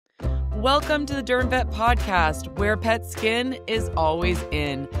Welcome to the Derm Vet Podcast, where pet skin is always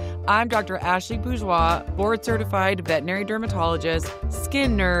in. I'm Dr. Ashley Bourgeois, board-certified veterinary dermatologist,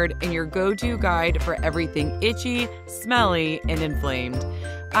 skin nerd, and your go-to guide for everything itchy, smelly, and inflamed.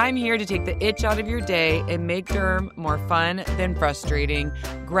 I'm here to take the itch out of your day and make derm more fun than frustrating.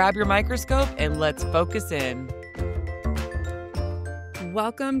 Grab your microscope and let's focus in.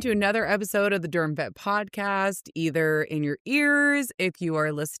 Welcome to another episode of the Derm Vet Podcast, either in your ears if you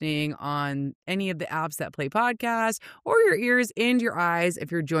are listening on any of the apps that play podcasts, or your ears and your eyes if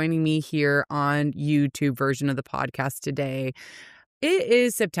you're joining me here on YouTube version of the podcast today. It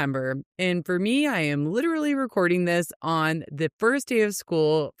is September, and for me, I am literally recording this on the first day of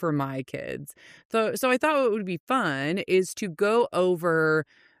school for my kids. So I thought what would be fun is to go over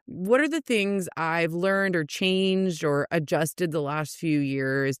what are the things I've learned or changed or adjusted the last few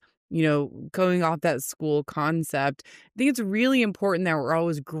years, going off that school concept. I think it's really important that we're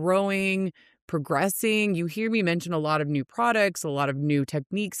always growing, progressing. You hear me mention a lot of new products, a lot of new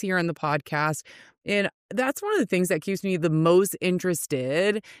techniques here on the podcast. And that's one of the things that keeps me the most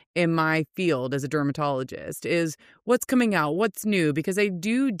interested in my field as a dermatologist is what's coming out, what's new, because I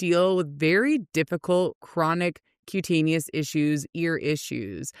do deal with very difficult chronic cutaneous issues, ear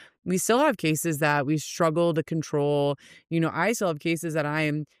issues. We still have cases that we struggle to control. I still have cases that I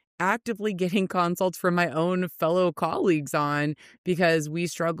am actively getting consults from my own fellow colleagues on because we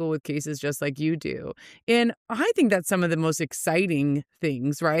struggle with cases just like you do. And I think that's some of the most exciting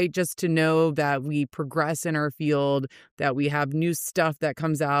things, right? Just to know that we progress in our field, that we have new stuff that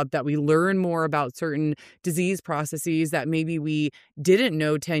comes out, that we learn more about certain disease processes that maybe we didn't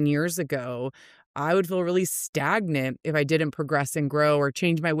know 10 years ago. I would feel really stagnant if I didn't progress and grow or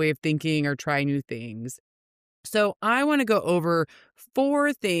change my way of thinking or try new things. So I want to go over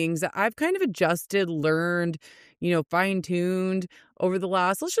 4 things that I've kind of adjusted, learned, fine-tuned over the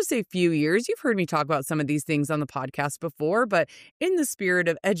last, let's just say, few years. You've heard me talk about some of these things on the podcast before, but in the spirit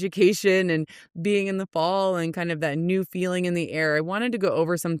of education and being in the fall and kind of that new feeling in the air, I wanted to go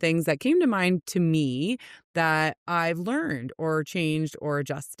over some things that came to mind to me that I've learned or changed or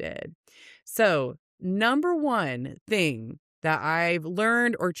adjusted. So, number one thing that I've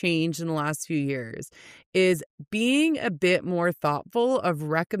learned or changed in the last few years is being a bit more thoughtful of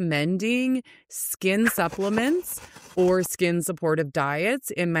recommending skin supplements or skin supportive diets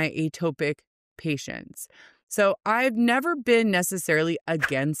in my atopic patients. So I've never been necessarily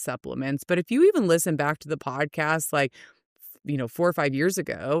against supplements, but if you even listen back to the podcast, 4 or 5 years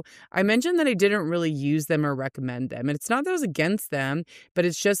ago, I mentioned that I didn't really use them or recommend them. And it's not that I was against them, but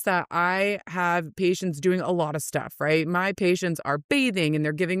it's just that I have patients doing a lot of stuff, right? My patients are bathing and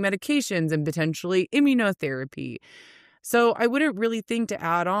they're giving medications and potentially immunotherapy. So I wouldn't really think to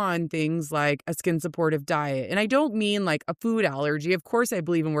add on things like a skin supportive diet. And I don't mean like a food allergy. Of course, I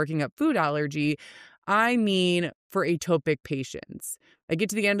believe in working up food allergy. I mean for atopic patients. I get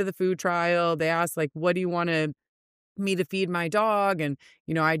to the end of the food trial. They ask what do you want me to feed my dog? And,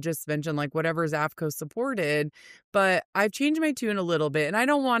 I just mentioned whatever is AAFCO supported, but I've changed my tune a little bit. And I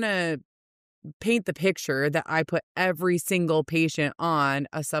don't want to paint the picture that I put every single patient on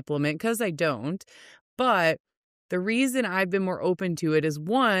a supplement because I don't. But the reason I've been more open to it is,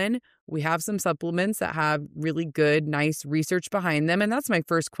 one, we have some supplements that have really good, nice research behind them. And that's my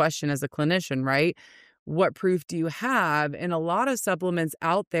first question as a clinician, right? What proof do you have? And a lot of supplements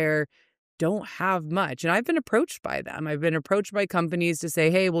out there don't have much. And I've been approached by them. I've been approached by companies to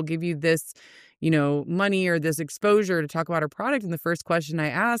say, hey, we'll give you this, money or this exposure to talk about our product. And the first question I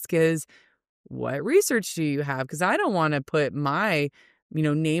ask is, what research do you have? Because I don't want to put my,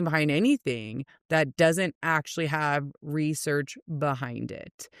 name behind anything that doesn't actually have research behind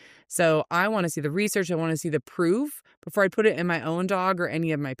it. So I want to see the research. I want to see the proof before I put it in my own dog or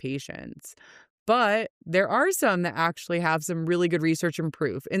any of my patients. But there are some that actually have some really good research and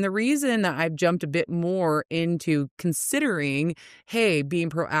proof. And the reason that I've jumped a bit more into considering, hey, being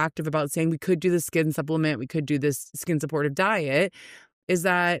proactive about saying we could do the skin supplement, we could do this skin supportive diet, is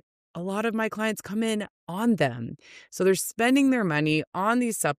that a lot of my clients come in on them. So they're spending their money on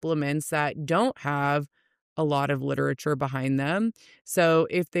these supplements that don't have a lot of literature behind them. So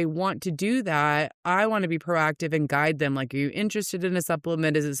if they want to do that, I want to be proactive and guide them. Are you interested in a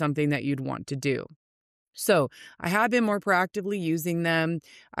supplement? Is it something that you'd want to do? So I have been more proactively using them.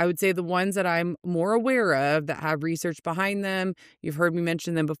 I would say the ones that I'm more aware of that have research behind them, you've heard me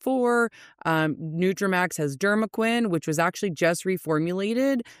mention them before. Nutramax has Dermaquin, which was actually just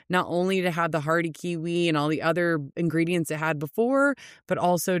reformulated, not only to have the hardy kiwi and all the other ingredients it had before, but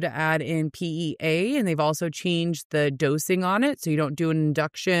also to add in PEA. And they've also changed the dosing on it. So you don't do an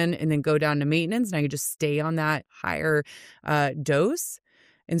induction and then go down to maintenance. Now you just stay on that higher dose.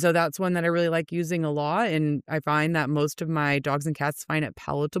 And so that's one that I really like using a lot. And I find that most of my dogs and cats find it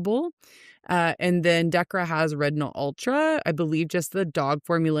palatable. And then Decra has Retinol Ultra. I believe just the dog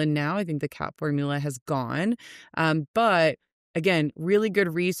formula now. I think the cat formula has gone. But again, really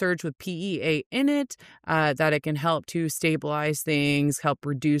good research with PEA in it, that it can help to stabilize things, help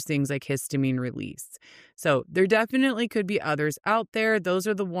reduce things like histamine release. So there definitely could be others out there. Those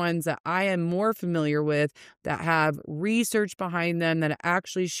are the ones that I am more familiar with that have research behind them that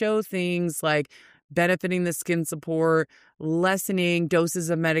actually show things like benefiting the skin support, lessening doses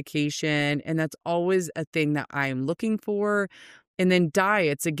of medication. And that's always a thing that I am looking for. And then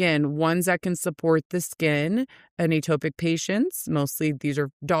diets, again, ones that can support the skin in atopic patients. Mostly these are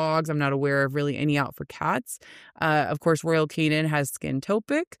dogs. I'm not aware of really any out for cats. Of course, Royal Canin has Skin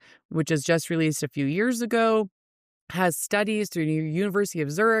Topic, which was just released a few years ago. Has studies through the University of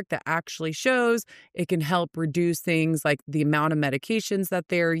Zurich that actually shows it can help reduce things like the amount of medications that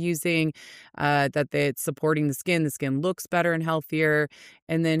they're using, that it's supporting the skin. The skin looks better and healthier.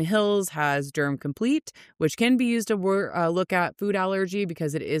 And then Hills has Derm Complete, which can be used to look at food allergy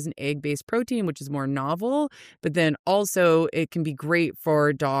because it is an egg-based protein, which is more novel. But then also it can be great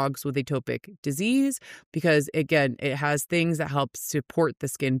for dogs with atopic disease because, again, it has things that help support the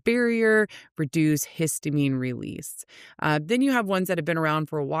skin barrier, reduce histamine release. Then you have ones that have been around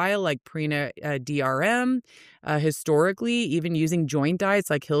for a while, like Purina DRM. Historically, even using joint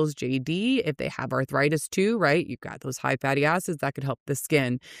diets like Hills JD, if they have arthritis too, right? You've got those high fatty acids that could help the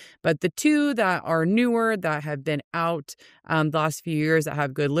skin. But the two that are newer that have been out the last few years that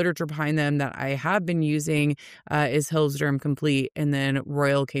have good literature behind them that I have been using is Hills Derm Complete and then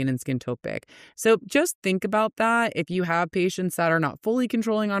Royal Canin Skin Topic. So just think about that. If you have patients that are not fully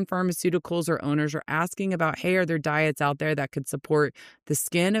controlling on pharmaceuticals or owners are asking about, hey, are there diets out there that could support the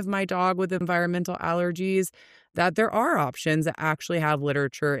skin of my dog with environmental allergies? That there are options that actually have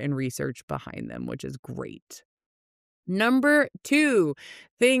literature and research behind them, which is great. Number 2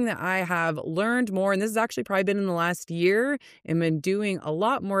 thing that I have learned more, and this has actually probably been in the last year and been doing a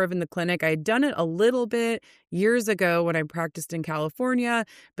lot more of in the clinic. I had done it a little bit years ago when I practiced in California,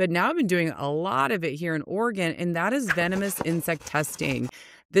 but now I've been doing a lot of it here in Oregon, and that is venomous insect testing.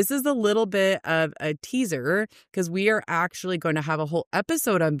 This is a little bit of a teaser because we are actually going to have a whole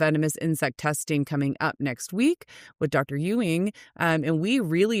episode on venomous insect testing coming up next week with Dr. Ewing. And we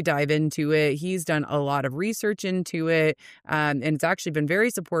really dive into it. He's done a lot of research into it. And it's actually been very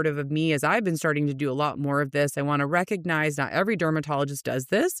supportive of me as I've been starting to do a lot more of this. I want to recognize not every dermatologist does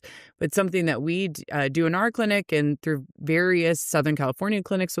this, but something that we do in our clinic and through various Southern California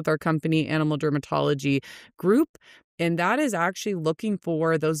clinics with our company, Animal Dermatology Group. And that is actually looking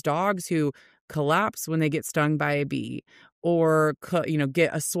for those dogs who collapse when they get stung by a bee or,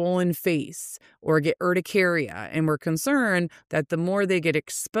 get a swollen face or get urticaria. And we're concerned that the more they get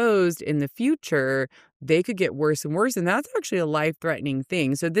exposed in the future, they could get worse and worse. And that's actually a life-threatening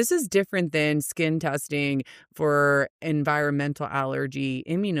thing. So this is different than skin testing for environmental allergy,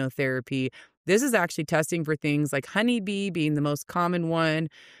 immunotherapy. This is actually testing for things like honeybee being the most common one.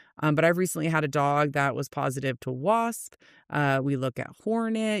 But I've recently had a dog that was positive to wasp. We look at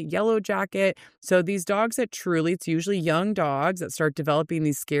hornet, yellow jacket. So these dogs that truly, it's usually young dogs that start developing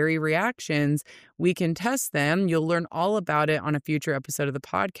these scary reactions. We can test them. You'll learn all about it on a future episode of the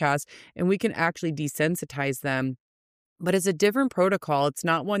podcast, and we can actually desensitize them. But it's a different protocol. It's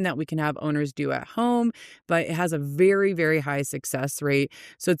not one that we can have owners do at home, but it has a very, very high success rate.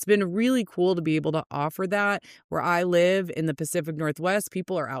 So it's been really cool to be able to offer that. Where I live in the Pacific Northwest,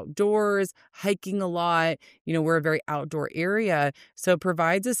 people are outdoors, hiking a lot. We're a very outdoor area. So it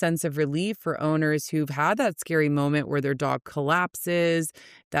provides a sense of relief for owners who've had that scary moment where their dog collapses,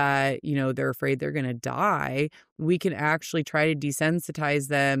 that, they're afraid they're going to die. We can actually try to desensitize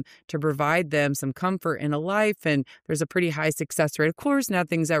them to provide them some comfort in a life. And there's a pretty high success rate. Of course,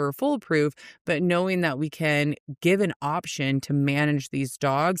 nothing's ever foolproof, but knowing that we can give an option to manage these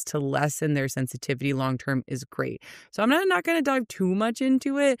dogs to lessen their sensitivity long-term is great. So I'm not going to dive too much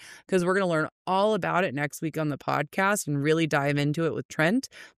into it because we're going to learn all about it next week on the podcast and really dive into it with Trent.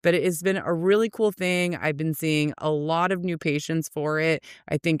 But it has been a really cool thing. I've been seeing a lot of new patients for it.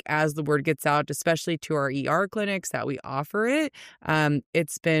 I think as the word gets out, especially to our ER clinics that we offer it,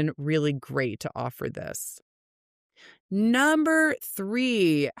 it's been really great to offer this. Number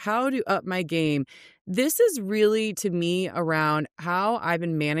 3, how to up my game. This is really, to me, around how I've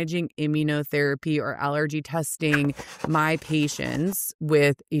been managing immunotherapy or allergy testing my patients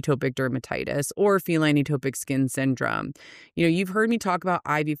with atopic dermatitis or feline atopic skin syndrome. You've heard me talk about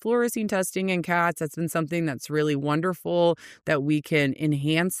IV fluorescein testing in cats. That's been something that's really wonderful, that we can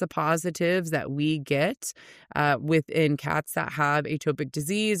enhance the positives that we get within cats that have atopic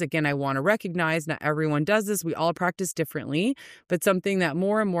disease. Again, I want to recognize not everyone does this. We all practice differently, but something that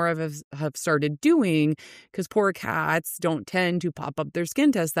more and more of us have started doing, because poor cats don't tend to pop up their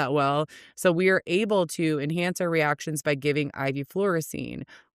skin test that well. So we are able to enhance our reactions by giving IV fluorescein.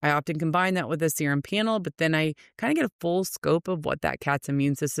 I often combine that with a serum panel, but then I kind of get a full scope of what that cat's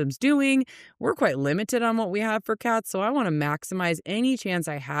immune system's doing. We're quite limited on what we have for cats, so I want to maximize any chance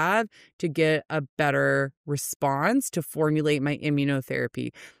I have to get a better response to formulate my immunotherapy.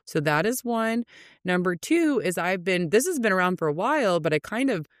 So that is one. Number two is this has been around for a while, but I kind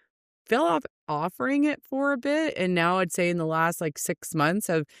of fell off offering it for a bit. And now I'd say in the last 6 months,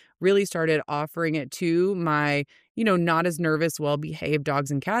 I've really started offering it to my, not as nervous, well-behaved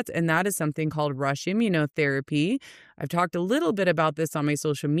dogs and cats. And that is something called rush immunotherapy. I've talked a little bit about this on my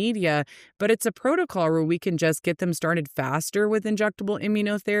social media, but it's a protocol where we can just get them started faster with injectable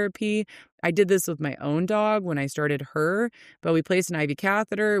immunotherapy. I did this with my own dog when I started her, but we place an IV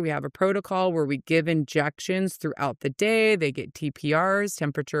catheter. We have a protocol where we give injections throughout the day. They get TPRs,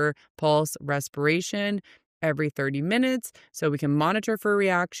 temperature, pulse, respiration, every 30 minutes. So we can monitor for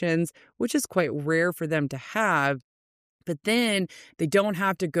reactions, which is quite rare for them to have. But then they don't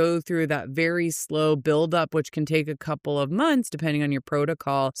have to go through that very slow buildup, which can take a couple of months depending on your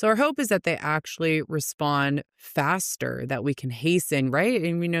protocol. So our hope is that they actually respond faster, that we can hasten, right?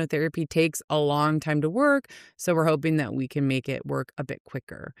 Immunotherapy takes a long time to work. So we're hoping that we can make it work a bit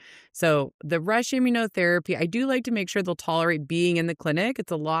quicker. So the rush immunotherapy, I do like to make sure they'll tolerate being in the clinic.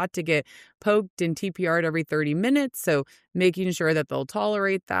 It's a lot to get poked and TPR'd every 30 minutes. So making sure that they'll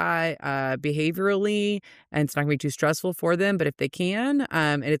tolerate that behaviorally, and it's not going to be too stressful for them. But if they can,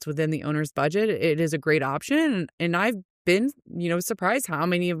 and it's within the owner's budget, it is a great option. And I've been, surprised how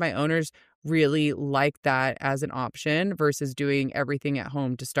many of my owners really like that as an option versus doing everything at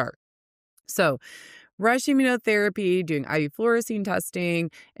home to start. So rush immunotherapy, doing IV fluorescein testing,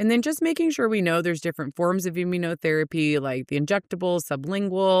 and then just making sure we know there's different forms of immunotherapy, like the injectable,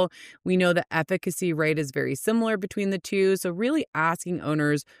 sublingual. We know the efficacy rate is very similar between the two. So really asking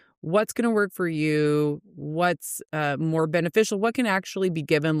owners, what's going to work for you? What's more beneficial? What can actually be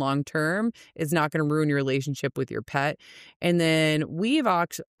given long term is not going to ruin your relationship with your pet. And then we've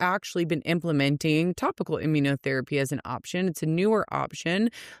actually been implementing topical immunotherapy as an option. It's a newer option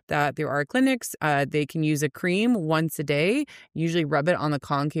that there are clinics. They can use a cream once a day, usually rub it on the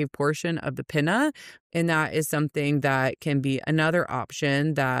concave portion of the pinna. And that is something that can be another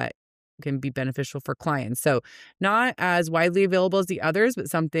option that can be beneficial for clients. So not as widely available as the others, but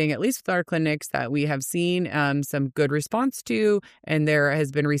something, at least with our clinics, that we have seen some good response to. And there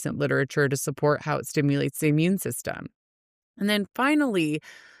has been recent literature to support how it stimulates the immune system. And then finally,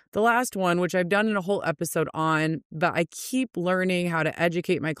 the last one, which I've done in a whole episode on, but I keep learning how to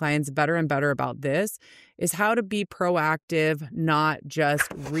educate my clients better and better about this, is how to be proactive, not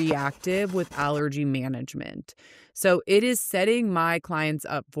just reactive with allergy management. So it is setting my clients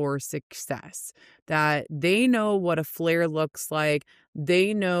up for success, that they know what a flare looks like.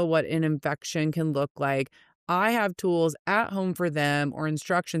 They know what an infection can look like. I have tools at home for them, or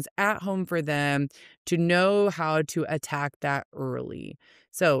instructions at home for them, to know how to attack that early.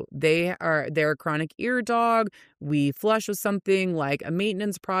 So they're a chronic ear dog. We flush with something like a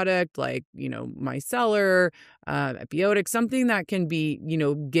maintenance product, like, micellar, epiotic, something that can be,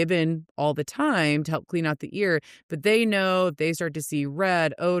 given all the time to help clean out the ear. But they know if they start to see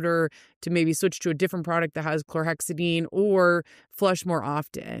red odor, to maybe switch to a different product that has chlorhexidine, or flush more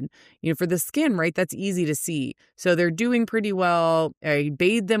often. For the skin, right, that's easy to see. So they're doing pretty well. I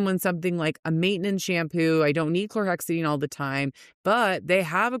bathe them with something like a maintenance shampoo. I don't need chlorhexidine all the time, but they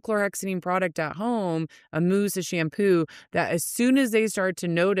have a chlorhexidine product at home, a mousse, a shampoo, that as soon as they start to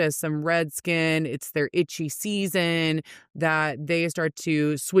notice some red skin, it's their itchy season, that they start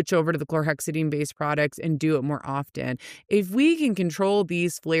to switch over to the chlorhexidine-based products and do it more often. If we can control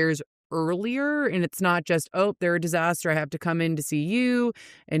these flares earlier, and it's not just, oh, they're a disaster, I have to come in to see you,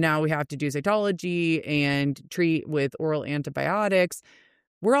 and now we have to do cytology and treat with oral antibiotics,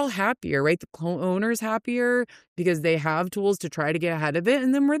 we're all happier, right? The owner's happier because they have tools to try to get ahead of it.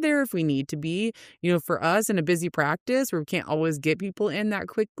 And then we're there if we need to be. For us in a busy practice where we can't always get people in that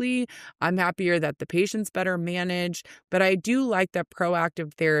quickly, I'm happier that the patient's better managed. But I do like that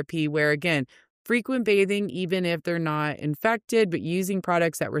proactive therapy where, again, frequent bathing, even if they're not infected, but using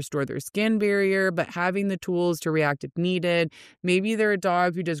products that restore their skin barrier, but having the tools to react if needed. Maybe they're a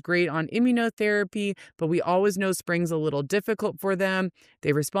dog who does great on immunotherapy, but we always know spring's a little difficult for them.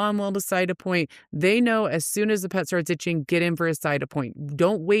 They respond well to Cytopoint. They know as soon as the pet starts itching, get in for a Cytopoint.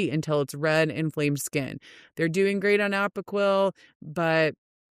 Don't wait until it's red, inflamed skin. They're doing great on Apoquel, but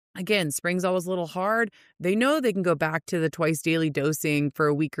again, spring's always a little hard. They know they can go back to the twice daily dosing for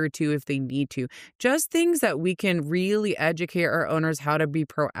a week or two if they need to. Just things that we can really educate our owners how to be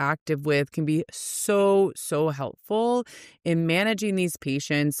proactive with can be so helpful in managing these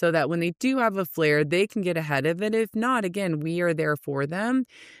patients so that when they do have a flare, they can get ahead of it. If not, again, we are there for them.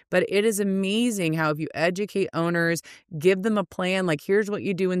 But it is amazing how if you educate owners, give them a plan, like here's what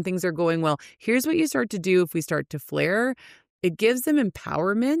you do when things are going well. Here's what you start to do if we start to flare. It gives them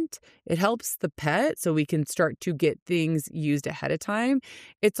empowerment. It helps the pet so we can start to get things used ahead of time.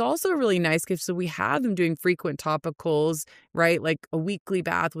 It's also a really nice gift. So we have them doing frequent topicals, right? Like a weekly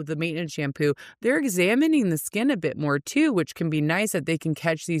bath with the maintenance shampoo. They're examining the skin a bit more too, which can be nice that they can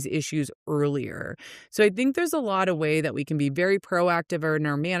catch these issues earlier. So I think there's a lot of way that we can be very proactive in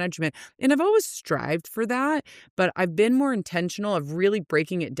our management. And I've always strived for that, but I've been more intentional of really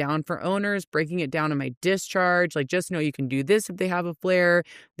breaking it down for owners, breaking it down in my discharge. Like just know you can do this if they have a flare.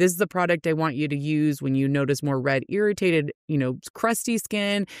 This is the product I want you to use when you notice more red, irritated, crusty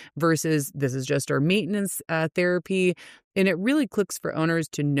skin versus this is just our maintenance therapy. And it really clicks for owners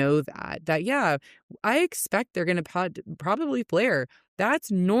to know that yeah, I expect they're going to probably flare.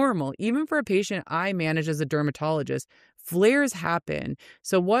 That's normal. Even for a patient I manage as a dermatologist, flares happen.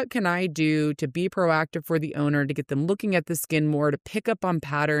 So what can I do to be proactive for the owner, to get them looking at the skin more, to pick up on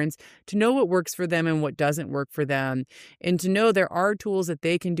patterns, to know what works for them and what doesn't work for them, and to know there are tools that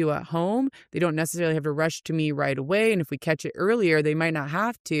they can do at home. They don't necessarily have to rush to me right away. And if we catch it earlier, they might not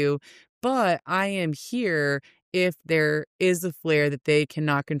have to, but I am here if there is a flare that they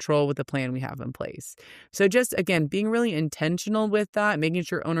cannot control with the plan we have in place. So just, again, being really intentional with that, making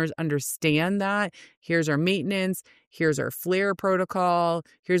sure owners understand that. Here's our maintenance. Here's our flare protocol.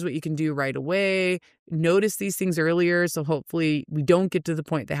 Here's what you can do right away. Notice these things earlier, so hopefully we don't get to the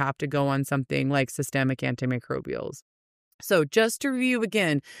point they have to go on something like systemic antimicrobials. So just to review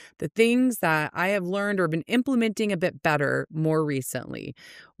again, the things that I have learned or been implementing a bit better more recently.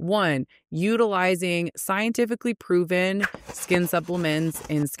 1, utilizing scientifically proven skin supplements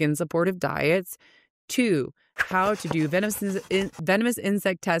and skin supportive diets. 2, how to do venomous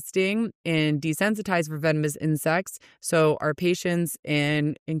insect testing and desensitize for venomous insects so our patients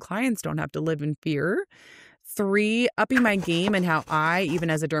and clients don't have to live in fear. 3, upping my game and how I, even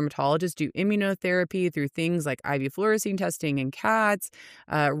as a dermatologist, do immunotherapy through things like IV fluorescein testing in cats,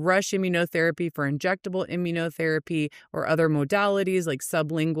 rush immunotherapy for injectable immunotherapy or other modalities like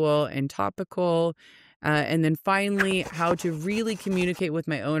sublingual and topical. And then finally, how to really communicate with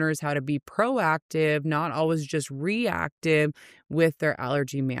my owners, how to be proactive, not always just reactive with their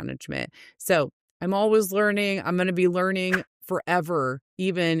allergy management. So I'm always learning. I'm going to be learning forever,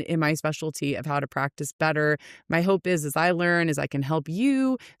 even in my specialty of how to practice better. My hope is, as I learn, is I can help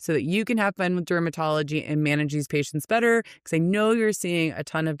you so that you can have fun with dermatology and manage these patients better, because I know you're seeing a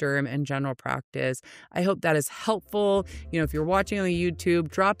ton of derm and general practice. I hope that is helpful. If you're watching on YouTube,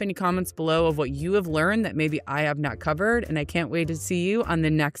 drop any comments below of what you have learned that maybe I have not covered, and I can't wait to see you on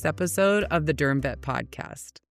the next episode of the Derm Vet Podcast.